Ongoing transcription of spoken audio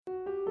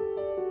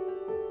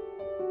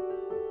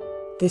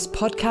This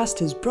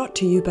podcast is brought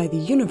to you by the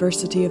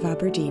University of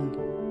Aberdeen.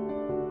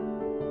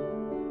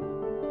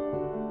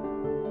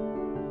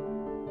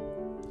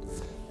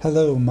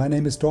 Hello, my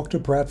name is Dr.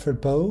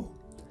 Bradford Bowe,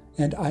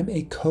 and I'm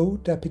a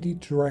co-deputy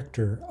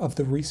director of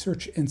the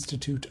Research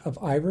Institute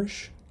of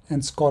Irish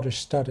and Scottish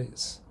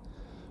Studies,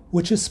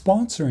 which is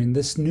sponsoring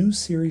this new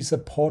series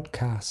of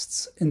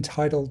podcasts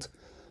entitled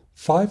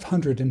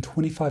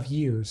 525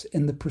 Years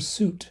in the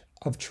Pursuit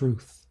of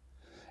Truth,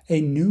 a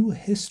new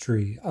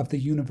history of the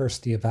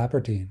University of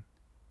Aberdeen.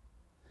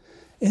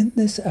 In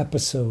this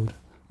episode,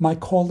 my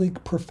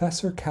colleague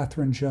Professor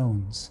Catherine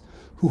Jones,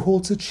 who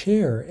holds a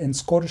chair in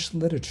Scottish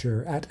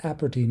literature at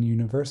Aberdeen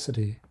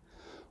University,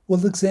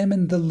 will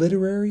examine the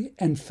literary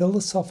and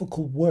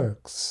philosophical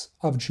works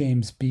of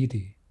James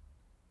Beattie.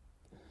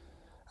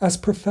 As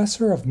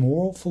Professor of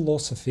Moral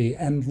Philosophy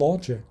and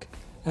Logic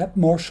at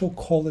Marischal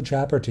College,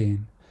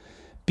 Aberdeen,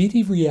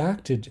 Beattie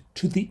reacted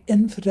to the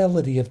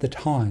infidelity of the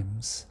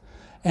times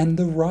and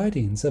the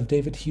writings of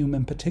David Hume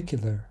in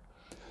particular,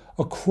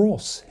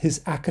 across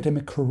his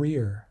academic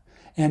career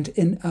and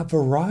in a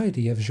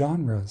variety of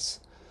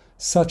genres,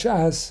 such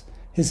as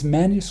his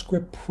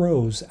manuscript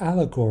prose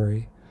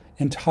allegory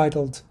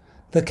entitled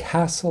The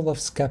Castle of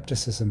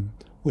Skepticism,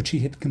 which he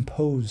had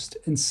composed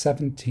in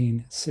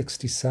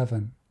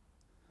 1767.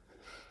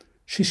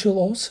 She shall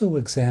also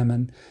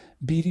examine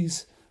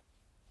Beattie's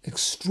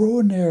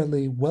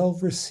extraordinarily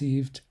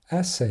well-received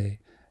essay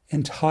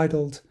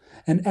entitled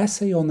An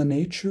Essay on the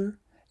Nature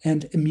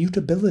and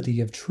Immutability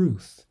of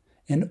Truth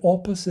in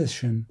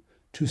Opposition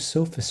to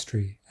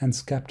Sophistry and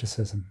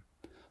Skepticism,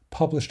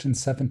 published in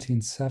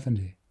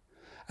 1770,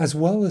 as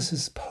well as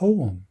his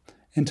poem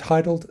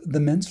entitled The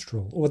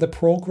Minstrel, or The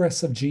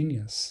Progress of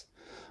Genius,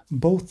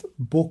 both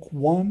Book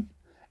 1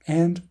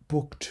 and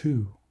Book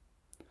 2,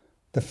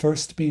 the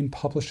first being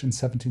published in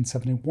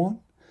 1771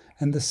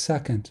 and the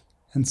second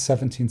in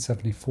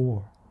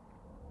 1774.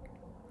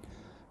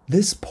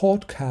 This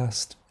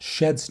podcast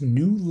sheds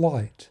new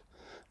light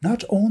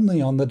not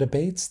only on the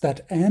debates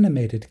that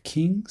animated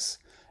King's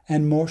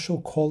and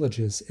Marischal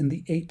colleges in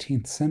the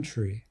 18th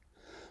century,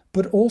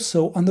 but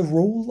also on the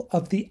role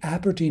of the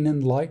Aberdeen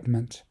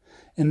Enlightenment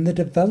in the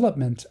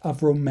development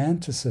of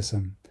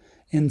Romanticism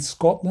in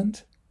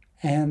Scotland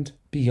and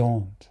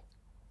beyond.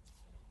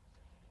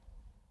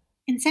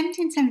 In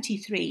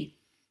 1773,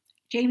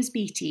 James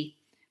Beattie,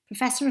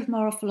 Professor of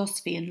Moral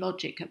Philosophy and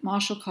Logic at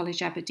Marischal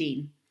College,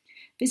 Aberdeen,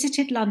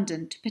 visited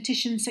London to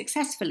petition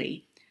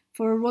successfully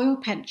for a royal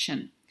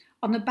pension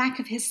on the back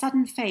of his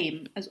sudden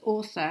fame as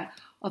author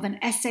of an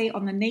essay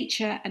on the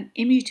nature and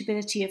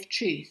immutability of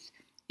truth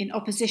in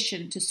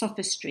opposition to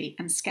sophistry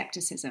and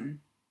skepticism,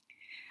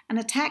 an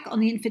attack on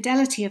the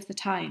infidelity of the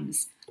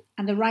times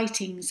and the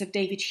writings of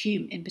David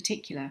Hume in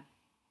particular.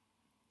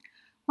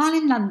 While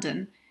in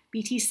London,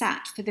 Beattie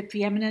sat for the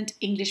preeminent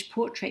English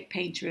portrait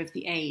painter of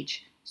the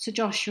age, Sir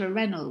Joshua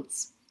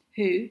Reynolds,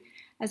 who,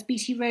 as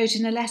Beattie wrote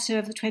in a letter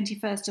of the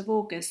 21st of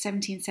August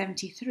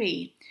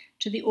 1773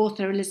 to the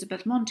author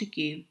Elizabeth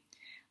Montagu,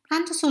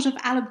 planned a sort of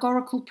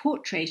allegorical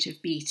portrait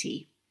of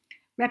Beattie,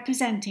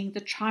 representing the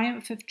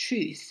triumph of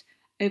truth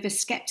over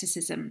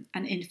skepticism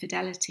and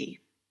infidelity.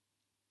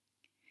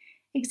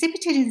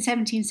 Exhibited in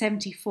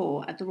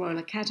 1774 at the Royal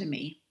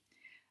Academy,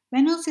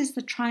 Reynolds'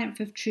 The Triumph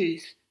of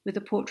Truth with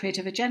a Portrait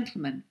of a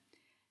Gentleman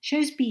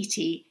shows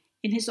Beattie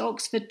in his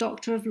Oxford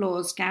Doctor of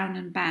Laws gown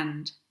and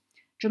band,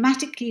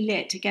 dramatically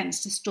lit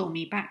against a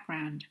stormy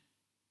background.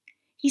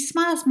 He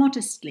smiles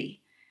modestly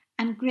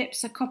and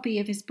grips a copy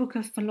of his Book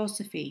of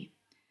Philosophy,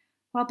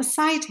 while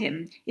beside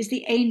him is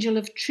the Angel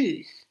of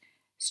Truth,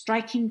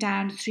 striking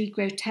down three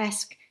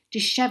grotesque,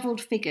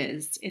 dishevelled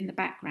figures in the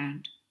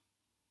background.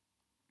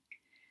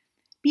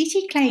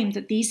 Beattie claimed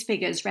that these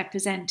figures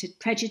represented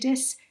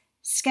prejudice,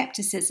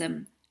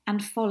 skepticism,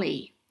 and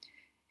folly,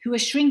 who are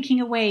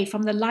shrinking away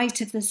from the light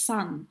of the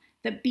sun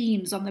that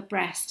beams on the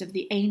breast of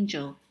the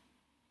angel.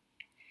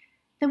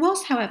 There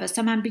was, however,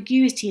 some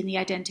ambiguity in the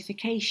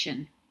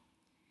identification.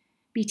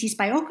 Beattie's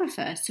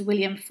biographer, Sir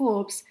William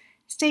Forbes,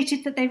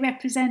 stated that they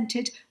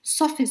represented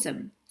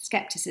sophism,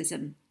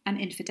 skepticism, and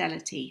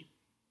infidelity,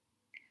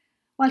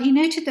 while he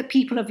noted that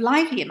people of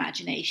lively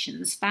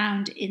imaginations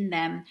found in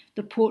them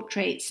the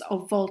portraits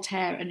of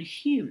Voltaire and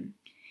Hume.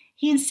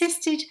 He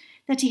insisted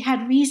that he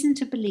had reason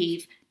to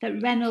believe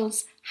that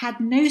Reynolds had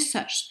no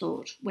such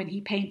thought when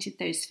he painted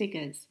those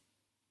figures.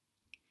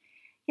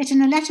 Yet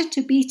in a letter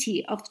to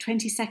Beattie of the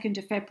 22nd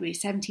of February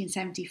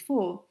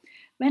 1774,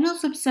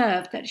 Reynolds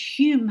observed that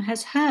Hume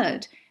has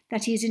heard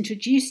that he is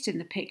introduced in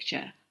the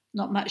picture,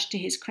 not much to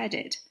his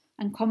credit,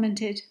 and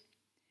commented,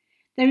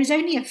 "There is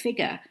only a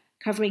figure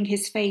covering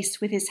his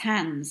face with his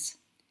hands,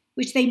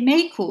 which they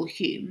may call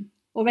Hume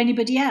or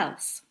anybody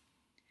else.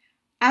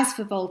 As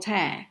for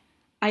Voltaire,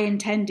 I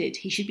intended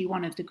he should be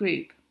one of the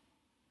group."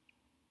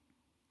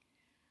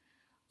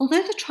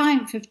 Although The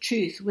Triumph of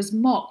Truth was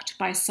mocked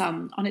by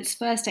some on its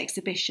first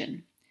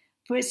exhibition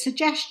for its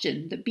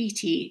suggestion that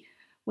Beattie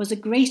was a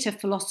greater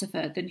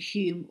philosopher than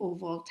Hume or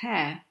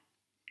Voltaire,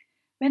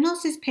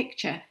 Reynolds'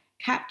 picture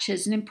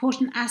captures an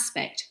important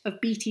aspect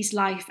of Beattie's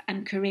life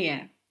and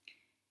career,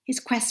 his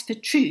quest for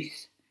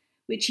truth,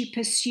 which he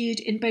pursued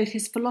in both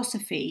his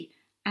philosophy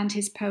and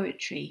his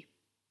poetry.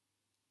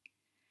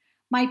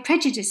 "My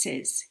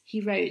prejudices," he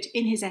wrote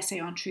in his essay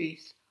on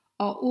truth,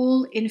 "are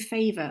all in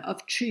favour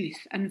of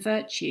truth and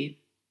virtue."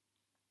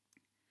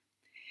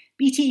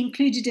 Beattie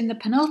included in the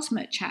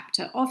penultimate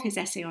chapter of his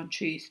essay on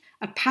truth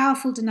a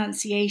powerful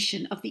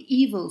denunciation of the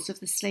evils of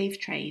the slave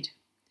trade.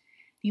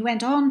 He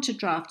went on to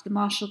draft the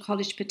Marischal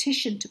College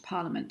petition to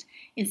Parliament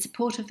in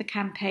support of the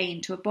campaign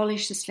to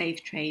abolish the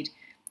slave trade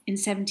in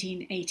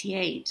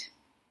 1788.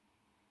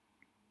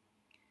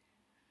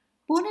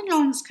 Born in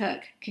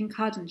Laurencekirk,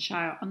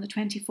 Kincardineshire, on the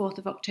 24th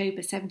of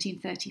October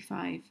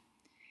 1735,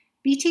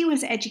 Beattie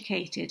was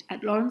educated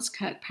at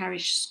Laurencekirk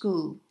Parish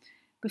School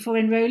before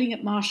enrolling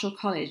at Marischal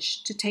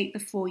College to take the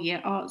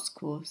 4-year arts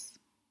course.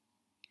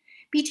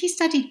 Beattie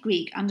studied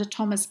Greek under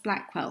Thomas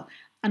Blackwell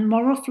and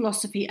moral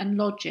philosophy and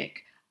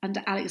logic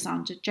under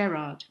Alexander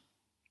Gerard.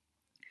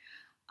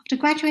 After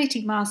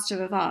graduating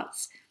Master of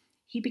Arts,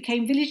 he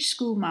became village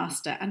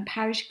schoolmaster and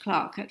parish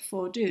clerk at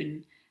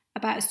Fordoun,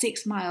 about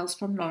 6 miles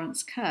from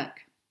Laurencekirk.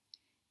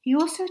 He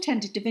also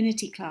attended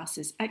divinity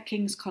classes at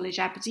King's College,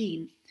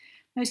 Aberdeen,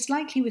 most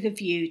likely with a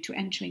view to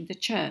entering the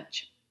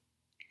church.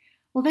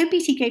 Although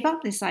Beattie gave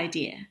up this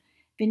idea,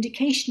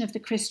 vindication of the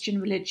Christian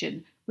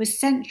religion was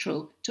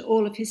central to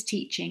all of his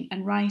teaching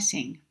and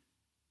writing.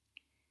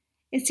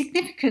 It's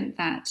significant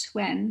that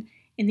when,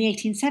 in the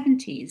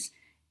 1870s,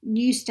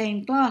 new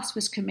stained glass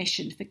was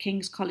commissioned for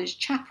King's College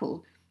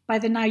Chapel by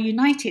the now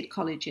united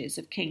colleges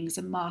of King's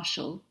and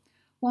Marischal,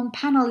 one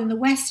panel in the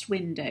west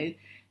window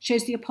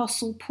shows the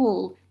Apostle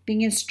Paul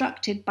being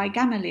instructed by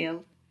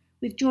Gamaliel,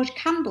 with George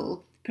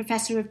Campbell,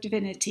 Professor of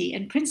Divinity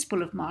and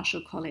Principal of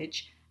Marischal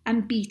College,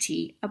 and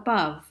Beattie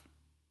above.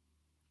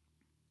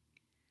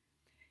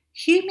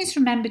 Hume is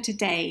remembered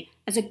today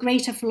as a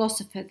greater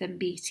philosopher than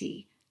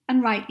Beattie,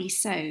 and rightly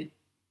so.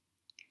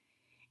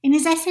 In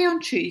his essay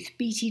on truth,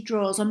 Beattie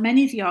draws on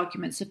many of the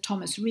arguments of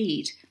Thomas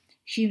Reid,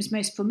 Hume's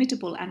most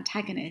formidable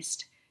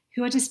antagonist,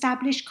 who had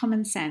established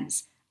common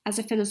sense as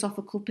a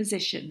philosophical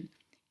position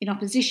in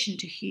opposition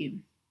to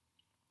Hume.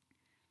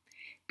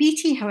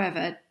 Beattie,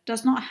 however,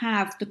 does not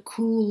have the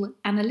cool,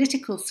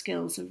 analytical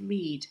skills of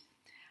Reid,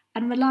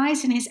 and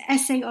relies in his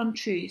essay on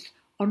truth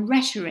on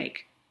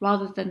rhetoric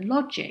rather than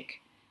logic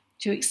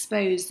to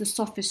expose the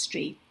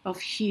sophistry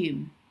of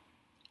Hume.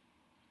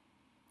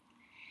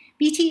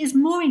 Beattie is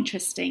more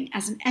interesting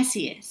as an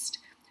essayist,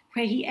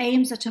 where he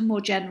aims at a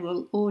more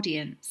general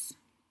audience.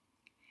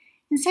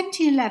 In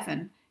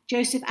 1711,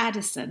 Joseph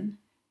Addison,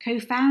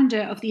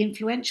 co-founder of the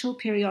influential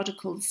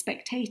periodical The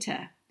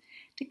Spectator,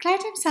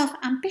 declared himself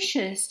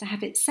ambitious to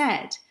have it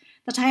said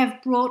that I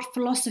have brought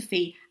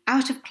philosophy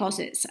out of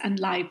closets and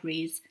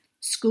libraries,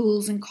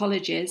 schools and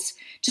colleges,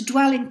 to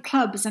dwell in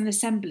clubs and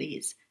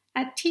assemblies,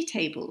 at tea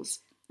tables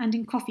and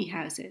in coffee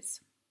houses.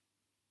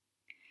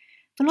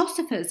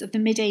 Philosophers of the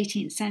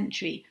mid-18th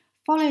century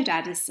followed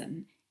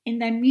Addison in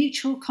their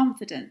mutual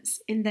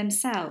confidence in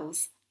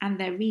themselves and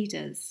their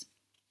readers.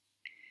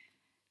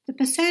 The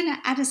persona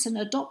Addison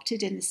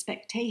adopted in The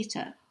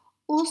Spectator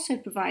also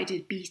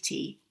provided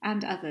Beattie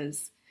and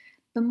others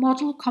the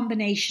model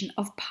combination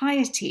of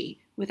piety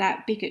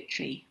without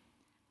bigotry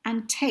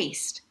and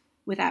taste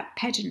without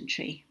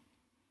pedantry.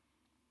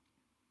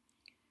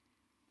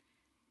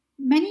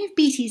 Many of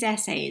Beattie's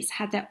essays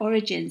had their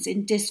origins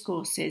in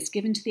discourses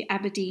given to the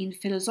Aberdeen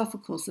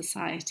Philosophical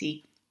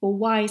Society, or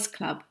Wise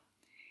Club,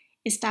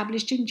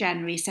 established in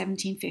January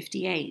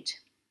 1758.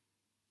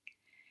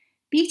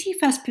 Beattie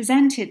first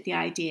presented the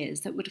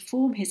ideas that would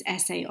form his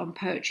essay on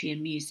poetry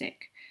and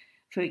music,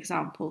 for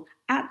example,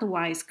 at the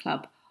Wise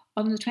Club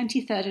on the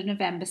 23rd of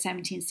November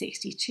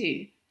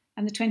 1762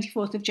 and the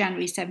 24th of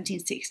January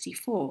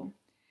 1764,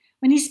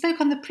 when he spoke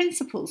on the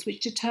principles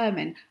which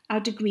determine our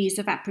degrees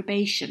of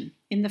approbation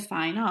in the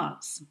fine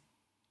arts.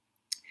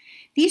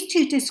 These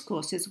two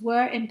discourses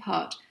were, in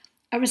part,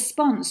 a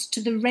response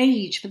to the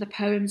rage for the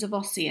poems of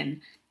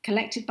Ossian,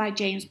 collected by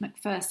James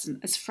Macpherson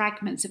as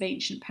fragments of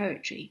ancient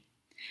poetry,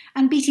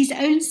 and Beattie's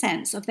own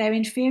sense of their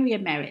inferior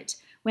merit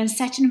when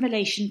set in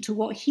relation to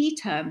what he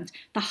termed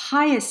the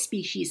highest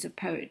species of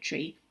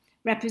poetry,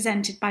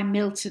 represented by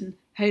Milton,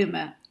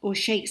 Homer, or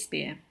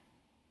Shakespeare.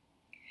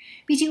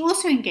 Beattie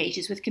also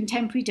engages with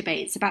contemporary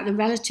debates about the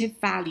relative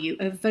value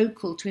of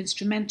vocal to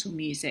instrumental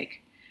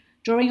music,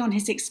 drawing on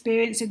his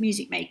experience of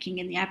music making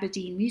in the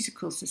Aberdeen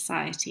Musical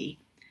Society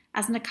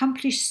as an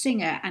accomplished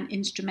singer and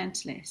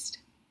instrumentalist.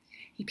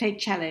 He played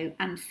cello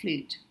and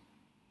flute.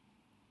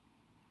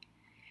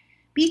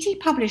 Beattie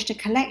published a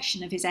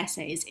collection of his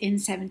essays in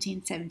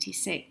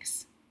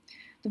 1776.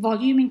 The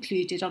volume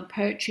included on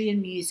poetry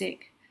and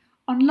music,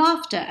 on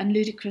laughter and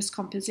ludicrous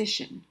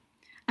composition,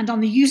 and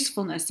on the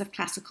usefulness of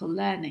classical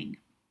learning.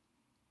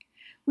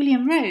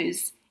 William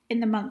Rose, in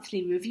the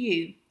Monthly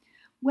Review,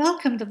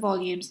 welcomed the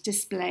volume's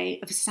display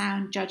of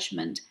sound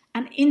judgment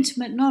and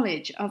intimate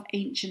knowledge of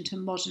ancient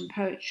and modern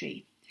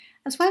poetry,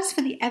 as well as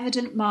for the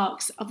evident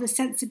marks of the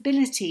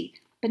sensibility,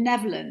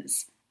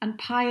 benevolence, and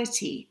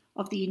piety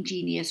of the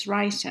ingenious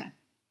writer.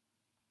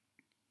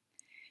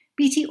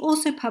 Beattie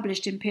also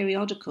published in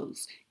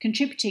periodicals,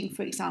 contributing,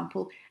 for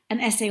example, an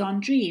essay on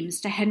dreams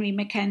to Henry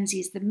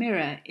Mackenzie's The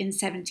Mirror in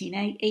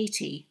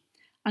 1780,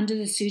 under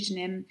the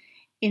pseudonym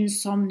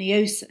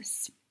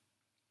Insomniosus.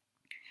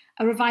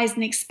 A revised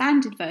and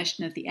expanded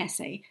version of the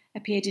essay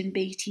appeared in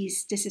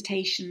Beattie's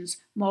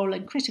dissertations Moral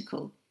and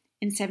Critical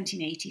in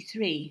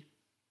 1783.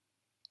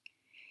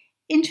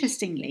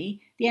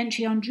 Interestingly, the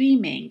entry on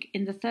dreaming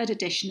in the third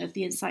edition of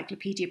the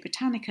Encyclopaedia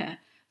Britannica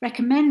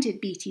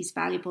recommended Beattie's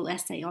valuable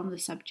essay on the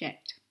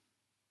subject.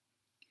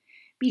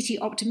 Beattie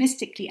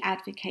optimistically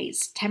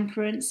advocates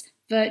temperance,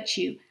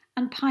 virtue,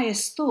 and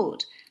pious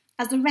thought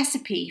as the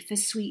recipe for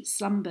sweet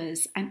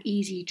slumbers and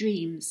easy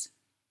dreams.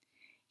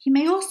 He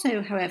may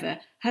also, however,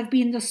 have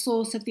been the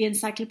source of the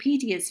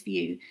encyclopedia's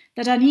view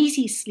that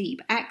uneasy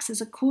sleep acts as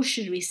a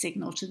cautionary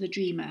signal to the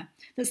dreamer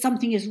that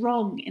something is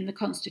wrong in the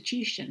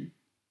constitution.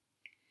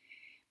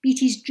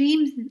 Beattie's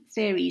dream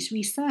theories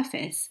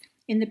resurface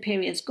in the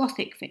period's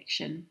Gothic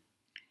fiction.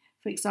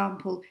 For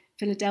example,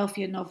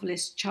 Philadelphia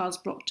novelist Charles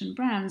Brockden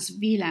Brown's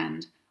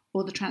Wieland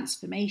or The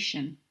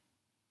Transformation.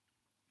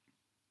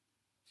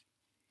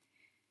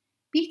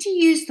 Beattie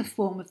used the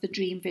form of the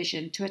dream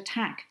vision to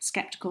attack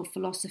sceptical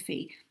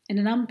philosophy in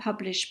an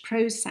unpublished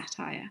prose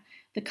satire,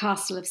 The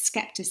Castle of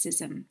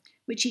Scepticism,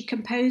 which he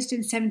composed in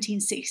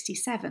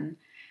 1767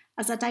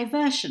 as a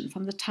diversion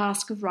from the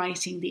task of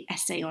writing the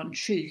Essay on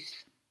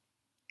Truth.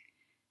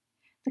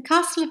 The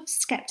Castle of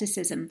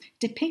Scepticism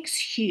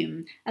depicts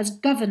Hume as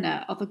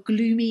governor of a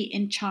gloomy,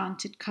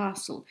 enchanted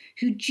castle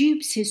who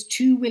dupes his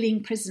two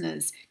willing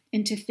prisoners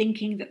into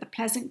thinking that the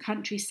pleasant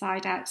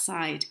countryside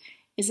outside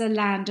is a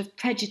land of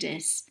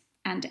prejudice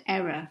and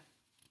error.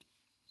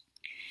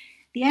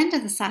 The end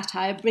of the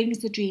satire brings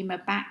the dreamer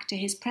back to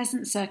his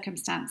present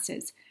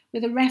circumstances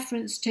with a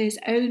reference to his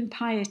own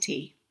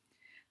piety,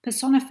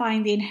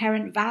 personifying the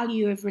inherent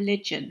value of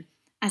religion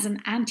as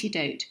an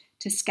antidote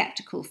to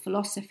sceptical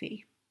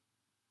philosophy.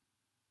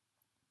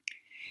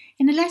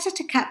 In a letter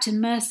to Captain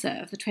Mercer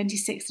of the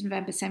 26th of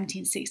November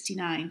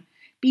 1769,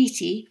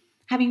 Beattie,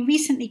 having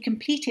recently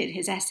completed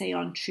his essay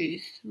on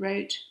truth,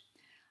 wrote,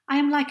 "I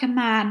am like a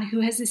man who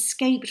has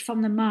escaped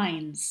from the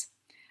mines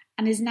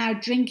and is now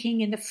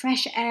drinking in the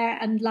fresh air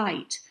and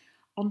light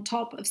on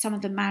top of some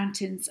of the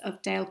mountains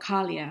of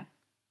Dalecarlia."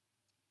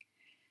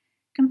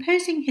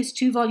 Composing his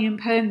two-volume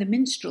poem The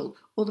Minstrel,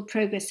 or The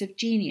Progress of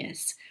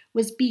Genius,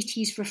 was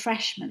Beattie's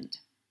refreshment.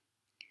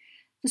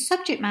 The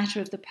subject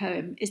matter of the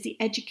poem is the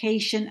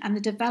education and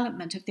the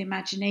development of the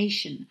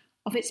imagination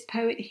of its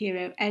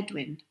poet-hero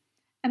Edwin,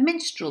 a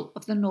minstrel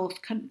of the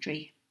North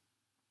Country.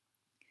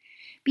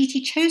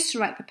 Beattie chose to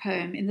write the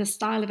poem in the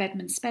style of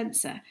Edmund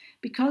Spenser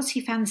because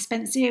he found the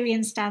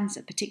Spenserian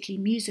stanza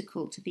particularly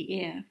musical to the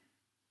ear.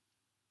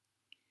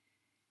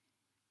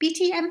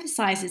 Beattie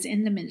emphasises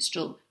in The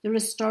Minstrel the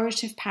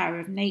restorative power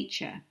of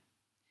nature,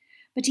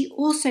 but he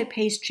also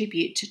pays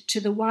tribute to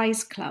the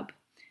Wise Club,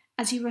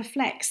 as he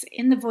reflects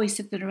in the voice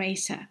of the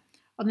narrator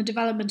on the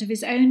development of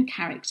his own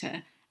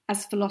character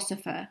as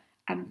philosopher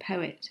and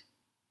poet.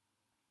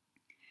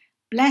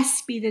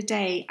 "Blessed be the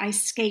day I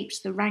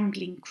 'scaped the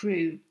wrangling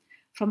crew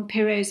from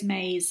Pyrrho's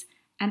maze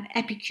and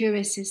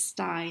Epicurus'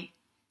 sty,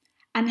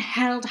 and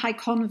held high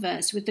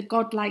converse with the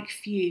godlike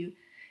few,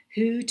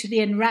 who to the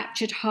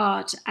enraptured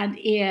heart and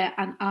ear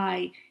and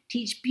eye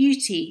teach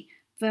beauty,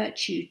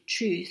 virtue,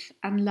 truth,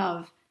 and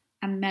love,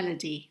 and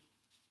melody."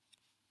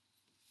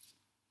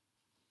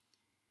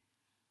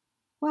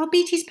 While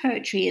Beattie's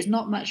poetry is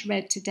not much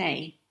read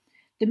today,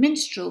 The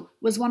Minstrel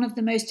was one of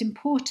the most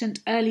important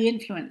early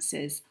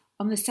influences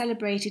on the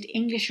celebrated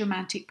English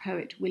Romantic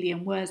poet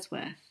William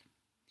Wordsworth.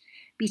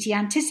 Beattie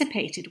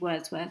anticipated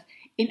Wordsworth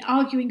in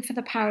arguing for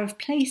the power of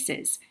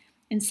places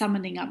in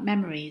summoning up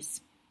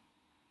memories.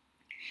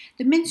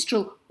 The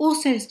Minstrel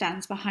also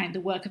stands behind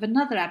the work of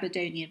another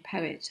Aberdonian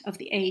poet of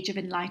the age of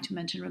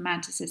Enlightenment and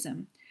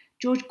Romanticism,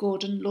 George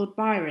Gordon Lord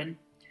Byron,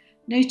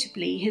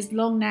 notably his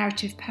long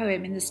narrative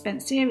poem in the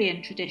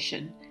Spenserian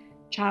tradition,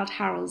 Childe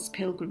Harold's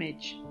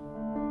Pilgrimage.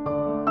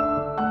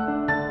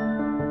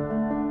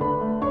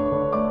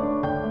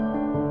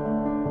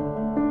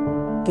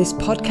 This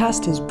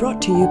podcast is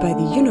brought to you by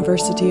the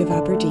University of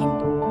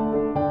Aberdeen.